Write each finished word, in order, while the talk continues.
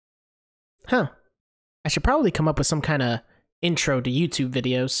Huh. I should probably come up with some kind of intro to YouTube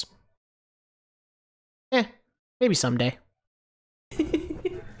videos. Maybe someday. Are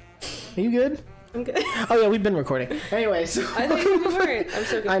you good? I'm good. Oh yeah, we've been recording. Anyway, so I thought you weren't. I'm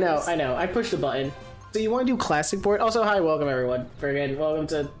so confused. I know. I pushed the button. So you want to do classic board? Also, hi, welcome everyone. Again, welcome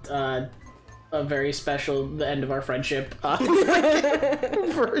to a very special, the end of our friendship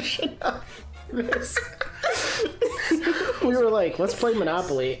version of this. We were like, let's play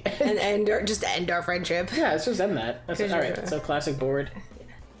Monopoly. and just end our friendship. Yeah, let's just end that. That's all right. So classic board.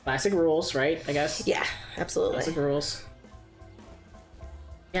 Classic rules, right? I guess? Yeah, absolutely. Classic rules.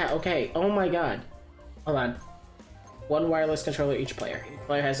 Yeah, okay. Oh my god. Hold on. One wireless controller each player. Each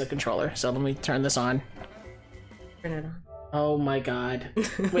player has a controller. So let me turn this on. Turn it on. Oh my god.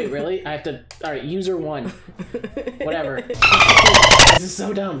 Wait, really? I have to... Alright, user 1. Whatever. This is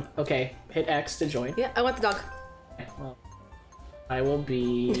so dumb. Okay, hit X to join. Yeah, I want the dog. Okay, well, I will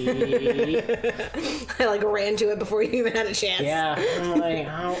be... I like ran to it before you even had a chance. Yeah, I'm like,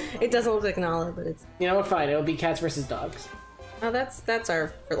 oh. It doesn't look like Nala, but it's... You know what, fine. It'll be cats versus dogs. Oh, that's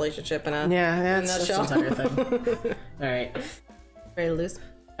our relationship in a that's the entire thing. Alright. Ready to lose?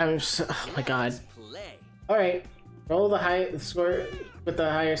 I'm so... Oh my god. Alright. Roll the high score with the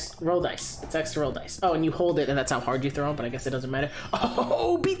highest. Roll dice. It's X to roll dice. Oh, and you hold it, and that's how hard you throw them. But I guess it doesn't matter.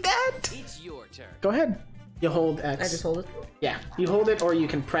 Oh, beat that! It's your turn. Go ahead. You hold X. I just hold it. Yeah, you hold it, or you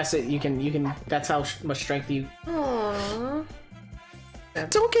can press it. You can. That's how much strength you. Aww.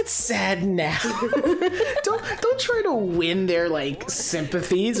 Don't get sad now. don't try to win their like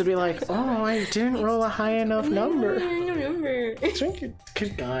sympathies and be like, oh, I didn't roll a high enough number. Drink it.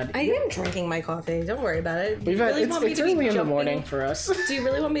 Good God. I am drinking my coffee. Don't worry about it. It's early in the morning for us. Do you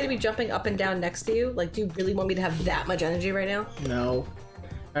really want me to be jumping up and down next to you? Like, do you really want me to have that much energy right now? No.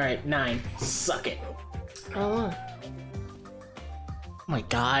 All right, 9. Suck it. Oh. Oh my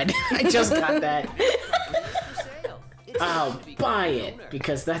God. I just got that. I'll buy it,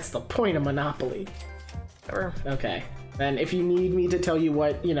 because that's the point of Monopoly. Sure. Okay. Then if you need me to tell you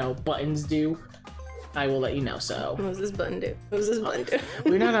what, buttons do, I will let you know, so. What does this button do? What does this button do?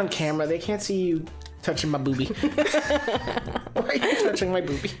 We're not on camera. They can't see you touching my boobie. Why are you touching my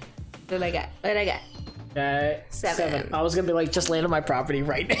boobie? What did I get? What did I get? 7. I was gonna be like, just land on my property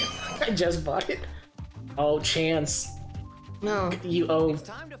right now. I just bought it. Oh, chance. No. You owe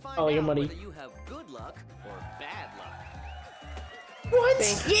all your money. You have good luck or bad luck.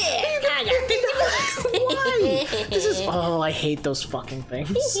 What? Yeah, I got 50 bucks. Why? This is. Oh, I hate those fucking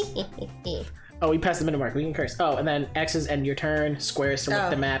things. Oh, we passed the minute mark. We can curse. Oh, and then X is end your turn. Squares to look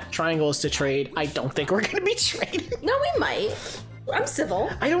the map. Triangles to trade. I don't think we're gonna be trading. No, we might. I'm civil.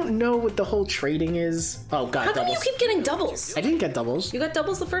 I don't know what the whole trading is. Oh God, How come doubles. you keep getting doubles? I didn't get doubles. You got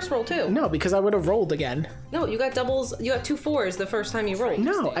doubles the first roll too. No, because I would have rolled again. No, you got doubles. You got 2 4s the first time you rolled.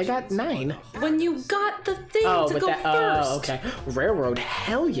 No, I got 9. When you got the thing Oh, to but go that. first. Oh, okay. Railroad.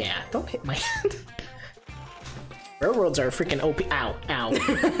 Hell yeah! Don't hit my hand. Railroads are freaking OP. Ow, ow.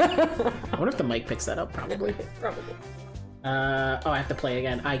 I wonder if the mic picks that up. Probably. Probably. Oh, I have to play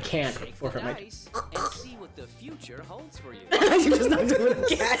again. I can't forfeit my. Dice and see what the future holds for you. You just not doing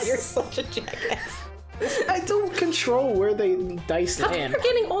it. God, you're such a jackass. I don't control where they dice How come land. you're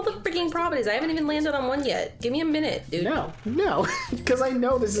getting all the freaking properties? I haven't even landed on one yet. Give me a minute, dude. No, because I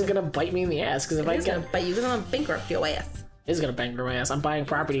know this is gonna bite me in the ass. Because if I It's gonna bite you, because I'm gonna bankrupt your ass. it's gonna bang my ass. I'm buying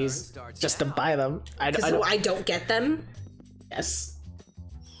properties just to buy them. I don't get them. Yes.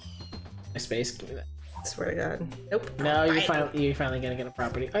 My space. Give me that. I swear to God. Nope. No, you're finally gonna get a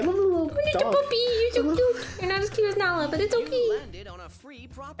property. I love the little dog. Puppy, you're so cute. You're not as cute as Nala, but it's okay. Landed on a free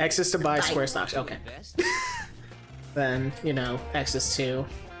property. X is to buy square stocks. Okay. Invest. Then X is to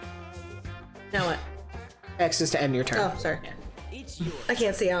Now what? X is to end your turn. Oh, sorry. Yeah. It's your I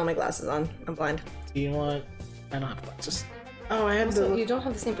can't see. I don't have my glasses on. I'm blind. Do you want? I don't have glasses. Oh, I have So the. you don't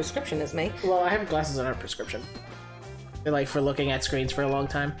have the same prescription as me. Well, I have glasses on our prescription. They're like for looking at screens for a long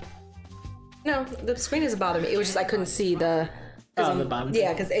time. No, the screen doesn't bother me. It was just I couldn't see the. The bottom.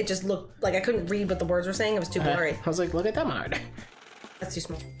 Yeah, because it just looked like I couldn't read what the words were saying. It was too blurry. I was like, look at that monitor. That's too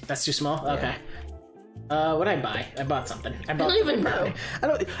small. That's too small. Okay. What did I buy? I bought something. I bought. don't even know. I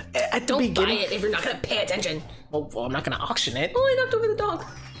don't. At the Don't beginning. buy it if you're not gonna pay attention. Well, I'm not gonna auction it. Oh, I knocked over the dog.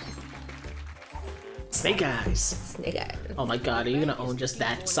 Snake eyes. Snake eye. Oh my God, are you gonna own just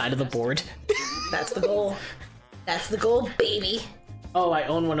that side of the board? That's the goal. That's the goal, baby. Oh, I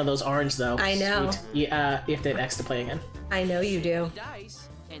own one of those orange though. I know. Sweet. Yeah, you have to hit X to play again. I know you do. dice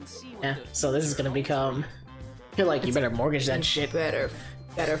and see what Yeah. the So this is gonna become. You're like, you better mortgage that shit. Better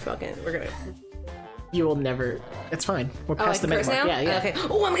fucking. We're gonna. You will never. It's fine. We're Oh, I past the can minute curse mark. now? Yeah, yeah. Okay.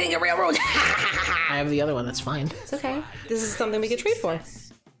 Oh, I'm getting a railroad. I have the other one. That's fine. It's okay. This is something we could trade for.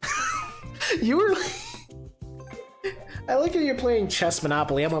 You were like... I like how you're playing chess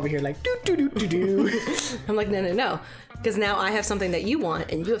Monopoly. I'm over here like, do. I'm like, no. Because now I have something that you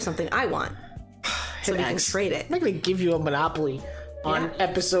want, and you have something I want. So we can trade it. I'm not gonna give you a Monopoly on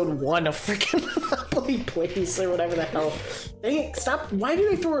episode 1 of freaking Monopoly Place or whatever the hell. Dang, stop. Why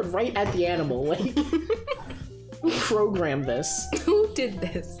did I throw it right at the animal? Like, who programmed this? Who did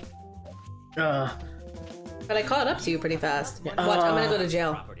this? But I caught up to you pretty fast. Watch, I'm gonna go to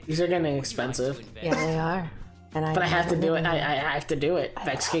jail. These are getting expensive. Yeah, they are. And But I have to do it. I have to do it.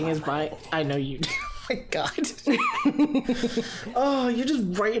 VexxKing is my... I know you do. Oh my god. Oh, you're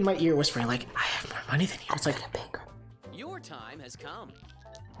just right in my ear whispering like, I have more money than you. It's like... Your time has come.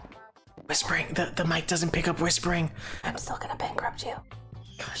 Whispering. The mic doesn't pick up whispering. I'm still gonna bankrupt you.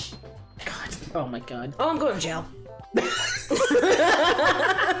 Gosh. God. Oh my god. Oh, I'm going to jail.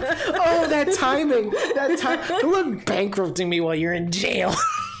 Oh, that timing. That time. Look, bankrupting me while you're in jail.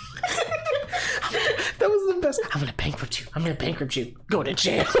 That was the best. I'm gonna bankrupt you. I'm gonna bankrupt you. Go to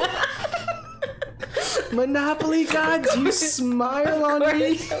jail. Monopoly gods, you smile on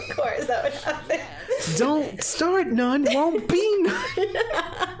me. Of course, that would happen. Don't start none, won't be none.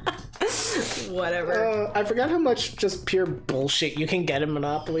 Whatever. I forgot how much just pure bullshit you can get in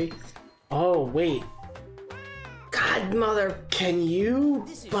Monopoly. Oh, wait. God, mother. Can you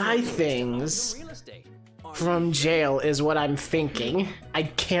buy things Real estate. from jail is what I'm thinking. I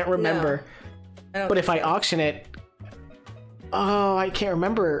can't remember. No. But if I auction it... Oh, I can't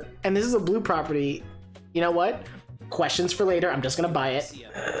remember. And this is a blue property. You know what? Questions for later. I'm just gonna buy it.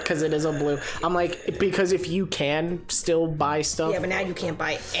 Because it is a blue. I'm like, because if you can still buy stuff... Yeah, but now you can't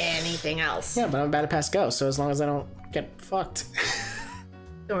buy anything else. Yeah, but I'm about to pass go, so as long as I don't get fucked.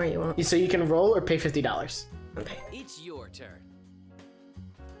 Don't worry, you won't. So you can roll or pay $50. Okay. It's your turn.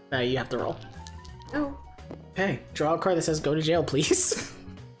 Now you have to roll. No. Okay, draw a card that says go to jail, please.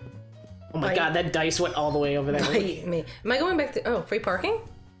 Oh my Bite. god, that dice went all the way over there. Bite me. Am I going back to... Oh, free parking?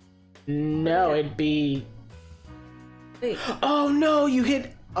 No, it'd be... Wait. Oh no, you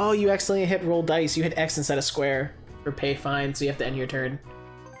hit... Oh, you accidentally hit roll dice. You hit X instead of square for pay fine, so you have to end your turn.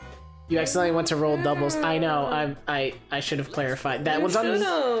 You accidentally went to roll doubles. I know, I should have clarified. That was on me.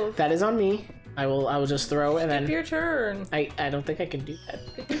 That is on me. I will just throw and then... Your turn. I don't think I can do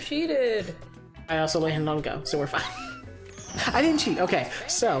that. You cheated. I also landed on go, so we're fine. I didn't cheat. Okay,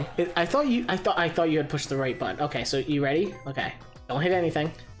 so I thought you had pushed the right button. Okay, so you ready? Okay, don't hit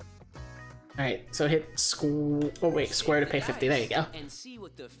anything. All right, so hit square to pay 50. There you go. And see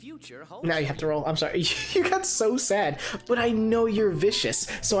what the future holds. Now you have to roll. I'm sorry, you got so sad, but I know you're vicious,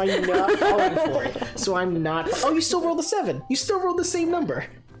 so I'm not falling for it. So I'm not. Oh, you still rolled a 7. You still rolled the same number.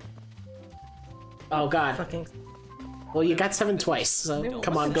 Oh god. Fucking. Well, you got 7 twice, so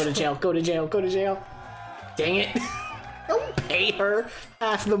come on, go to jail. Go to jail. Go to jail. Dang it. Don't pay her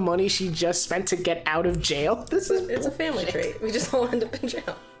half the money she just spent to get out of jail. It's a family trait. We just all end up in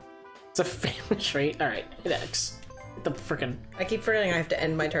jail. It's a family trait. All right, hit X. Hit the freaking. I keep forgetting I have to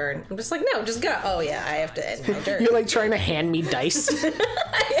end my turn. I'm just like, no, just go. Oh yeah, I have to end my turn. You're like trying to hand me dice.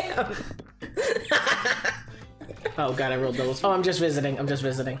 I am. Oh god, I rolled doubles. Oh, I'm just visiting. I'm just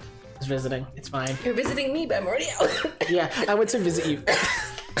visiting. Just visiting. It's fine. You're visiting me, but I'm already out. Yeah, I went to visit you.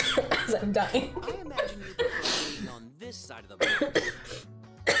 As I'm dying. I imagine you being on this side of the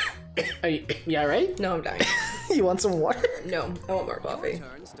boat. Are you, yeah, right? No, I'm dying. You want some water? No, I want more coffee.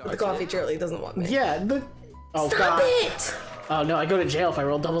 Turn starts The coffee surely doesn't want me. Yeah. The. Oh Stop god. it! Oh no, I go to jail if I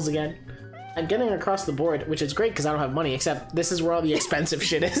roll doubles again. I'm getting across the board, which is great because I don't have money, except this is where all the expensive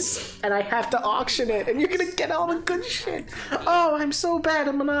shit is. And I have to auction it, and you're gonna get all the good shit. Oh, I'm so bad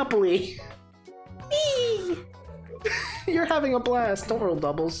at Monopoly. Eee. You're having a blast. Don't roll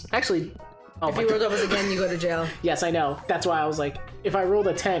doubles. Actually, oh If my you roll God. doubles again, you go to jail. Yes, I know. That's why I was like, if I rolled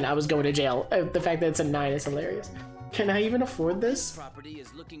a 10, I was going to jail. The fact that it's a 9 is hilarious. Can I even afford this? Property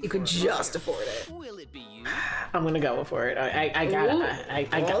is looking You could for a just buyer. afford it. Will it be you? I'm gonna go for it. I got Ooh, it. I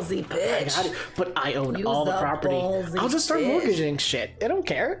got ballsy bitch. I got it. But I own Use all the the property. ballsy I'll just start bitch. mortgaging shit. I don't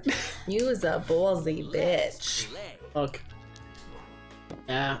care. You is a ballsy bitch. Delay. Look.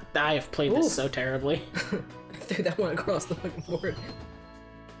 Yeah, I have played Ooh. this so terribly. I threw that one across the fucking board.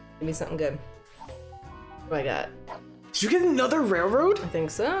 Give me something good. What do I got? Did you get another railroad? I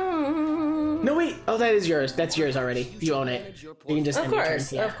think so. No, wait. Oh, that is yours. That's yours already. You own it. You can just Of end your turn.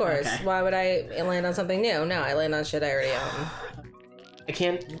 course, Yeah, of course. okay. Why would I land on something new? No, I land on shit I already own. I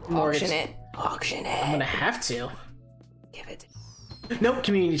can't mortgage. Auction it. Auction it. I'm gonna have to. Give it. Nope,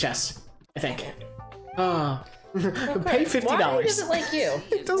 community chest. I think. Oh. Pay $50. Why does it like you?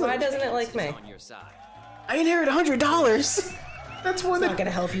 doesn't. Why doesn't it like me? On your side. I inherit $100. That's more It's than. not gonna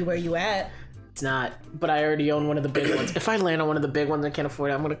help you where you at. It's not, but I already own one of the big ones. If I land on one of the big ones I can't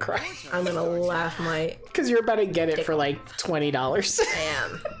afford it, I'm gonna cry. I'm gonna laugh my... Because you're about to get it for like $20. I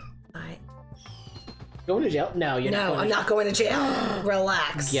am. Going to jail? No, you're not. No, I'm not going to jail.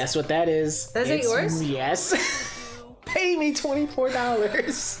 Relax. Guess what that is? That's it yours? Yes. Pay me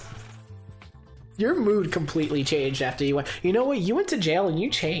 $24. Your mood completely changed after you went. You know what? You went to jail and you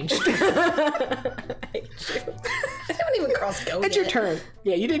changed. I haven't even crossed go It's yet. your turn.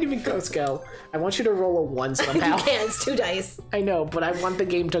 Yeah, you didn't even cross go. I want you to roll a 1 somehow. You can't. It's 2 dice. I know, but I want the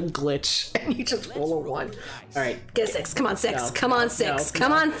game to glitch and you just roll a 1. All right. Get a 6. Come on, 6. No, Come on, 6. no,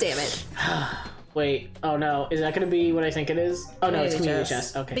 Come no. on, damn it. Wait. Oh no. Is that going to be what I think it is? Oh no, it's community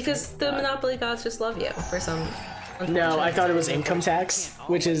chest. Okay. Because the Monopoly gods just love you for some... No, I thought it was income tax,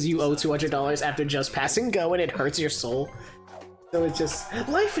 which is you owe $200 after just passing go and it hurts your soul. So it's just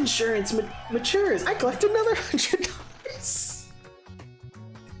life insurance matures. I collect another $100.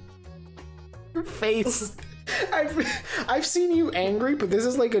 Your face. I've seen you angry, but this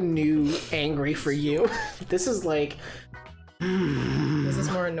is like a new angry for you. This is like This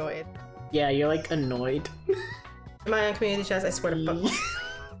is more annoyed. yeah, you're like annoyed. Am I on community chest? I swear to fuck.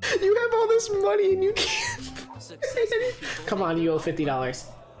 You have all this money and you can't. Come on, you owe $50.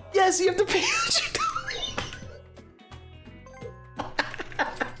 Yes, you have to pay $100.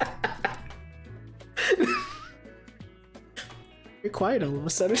 You're quiet all of a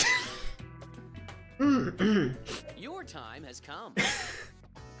sudden. Your time has come.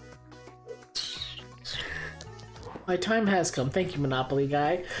 My time has come. Thank you, Monopoly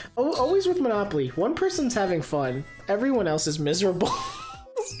guy. Oh, always with Monopoly. One person's having fun. Everyone else is miserable.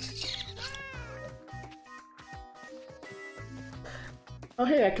 Oh,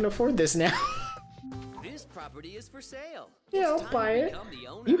 hey, I can afford this now. This property is for sale. Yeah, I'll buy it.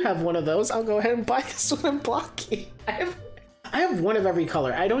 You have one of those. I'll go ahead and buy this one and block you. I have one of every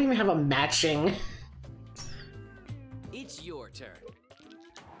color. I don't even have a matching. It's your turn.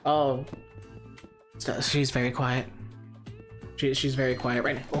 Oh. So she's very quiet. She's very quiet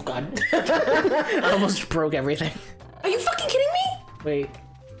right now. Oh god. I almost broke everything. Are you fucking kidding me? Wait.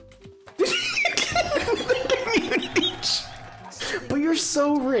 But you're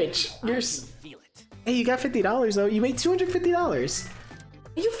so rich. Feel it. Hey, you got $50 though. You made $250.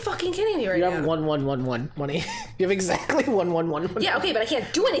 Are you fucking kidding me right You now? have 1111 money. You have exactly 1111. Yeah, okay, but I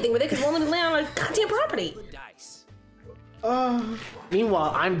can't do anything with it because we'll only land on a goddamn property. Dice.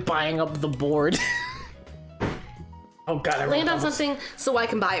 Meanwhile, I'm buying up the board. Oh god, I Land on almost- something so I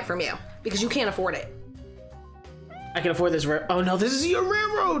can buy it from you because you can't afford it. I can afford this. Oh no, this is your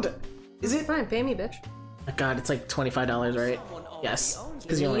railroad. Is it? Fine, pay me, bitch. Oh god, it's like $25, right? Yes.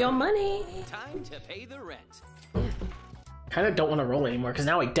 Because you only Your money. Time to pay the rent. kind of don't want to roll anymore because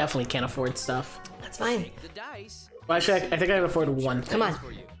now I definitely can't afford stuff. That's fine. The dice. Well, actually, I think I can afford one thing. Come on.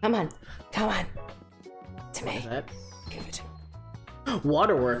 Come on. Come on. To me. Is that? Give it.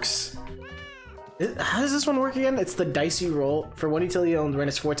 Waterworks. How does this one work again? It's the dice you roll. For one utility owned rent,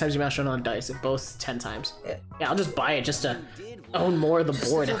 it's 4 times the amount shown on dice. It both 10 times. Yeah, I'll just buy it just to own more of the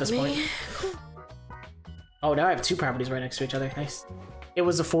board at this point. Oh, now I have 2 properties right next to each other. Nice. It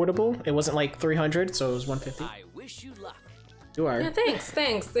was affordable. It wasn't like 300, so it was 150. I wish you luck. You are. Yeah,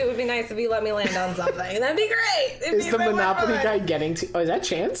 thanks. It would be nice if you let me land on something. That'd be great. Is the Monopoly guy getting to? Oh, is that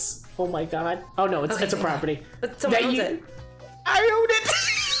Chance? Oh my god. Oh no, it's a property. But someone That owns you- it. I own it.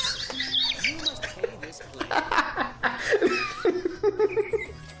 You must pay this player.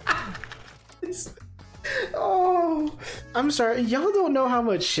 Oh, I'm sorry. Y'all don't know how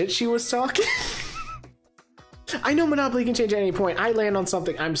much shit she was talking. I know Monopoly can change at any point. I land on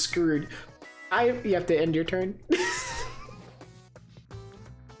something, I'm screwed. You have to end your turn.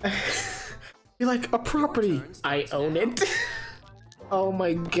 You're like, a property. I own it. Oh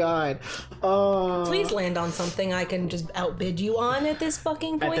my god. Oh. Please land on something I can just outbid you on at this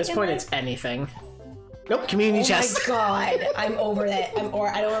fucking point. At this in point, life. it's anything. Nope, community Oh chest. my god, I'm over that. I don't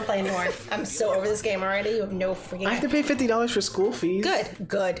want to play anymore. I'm so over this game already. You have no freaking. I have to pay $50 for school fees. Good.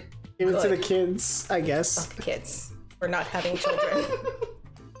 Give it to the good. kids, I guess. Kids for not having children.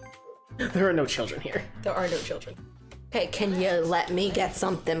 There are no children here. There are no children. Okay, can you let me get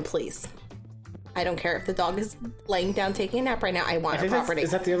something, please? I don't care if the dog is laying down taking a nap right now. I want a property.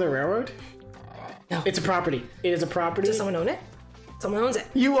 Is that the other railroad? No. It's a property. It is a property. Does someone own it? Someone owns it.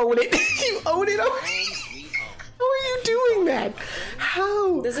 You own it. You own it already. How are you doing that?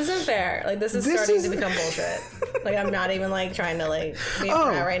 How? This isn't fair. Like this is starting to become bullshit. Like I'm not even like trying to like be a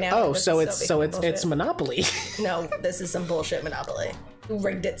brat right now. Oh, This so is it's still becoming it's bullshit. Monopoly. No, this is some bullshit Monopoly. You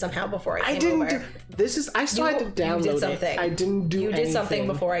rigged it somehow before I I came didn't. over. This is. I still had to download you did it. something. I didn't do. You did something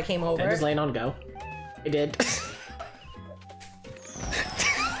before I came over. I just laying on go. I did.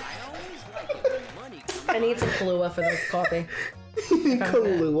 I need some Kahlua for the coffee.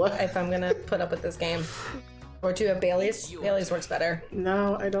 Kahlua. If I'm gonna put up with this game. Or do you have Bailey's? Bailey's works better.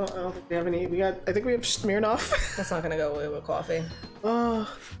 No, I don't think we have any. I think we have Smirnoff. That's not gonna go away with coffee. Oh.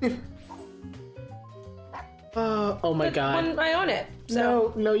 Oh my god. I own it.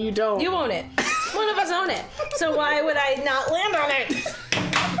 So no, you don't. you own it. One of us own it. So why would I not land on it?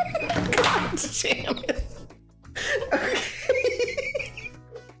 God damn it. Okay.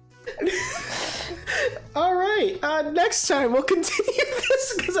 All right. Next time we'll continue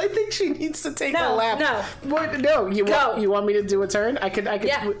this because I think she needs to take a lap. No. What? No. You want me to do a turn? I could.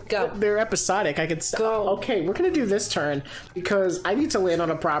 Yeah. Go. They're episodic. I could. Go. Okay. We're gonna do this turn because I need to land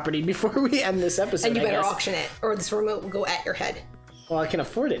on a property before we end this episode. And you better auction it, or this remote will go at your head. Well, I can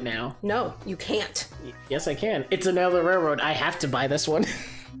afford it now. No, you can't. Yes, I can. It's another railroad. I have to buy this one.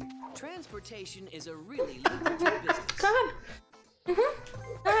 Transportation is a really lucrative business. Go ahead. Go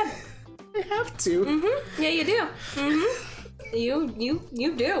ahead. I have to. Yeah, you do. You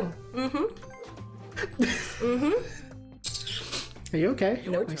do. Are you okay?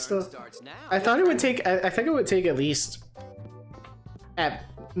 Nope. Starts now. I thought it would take. I think it would take at least, at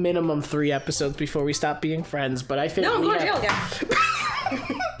minimum 3 episodes before we stop being friends. But I think. No, I'm going to jail again.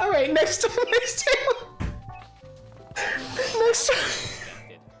 All right, next time.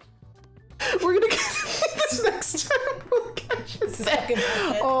 We're gonna get this next time. We'll catch This is fucking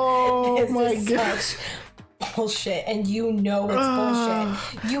bullshit. Oh This my is god. such bullshit, and you know it's bullshit.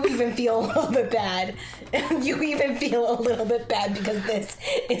 You even feel a little bit bad. You even feel a little bit bad because this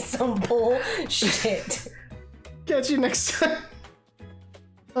is some bullshit. Catch you next time.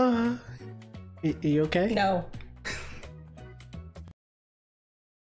 You okay? No.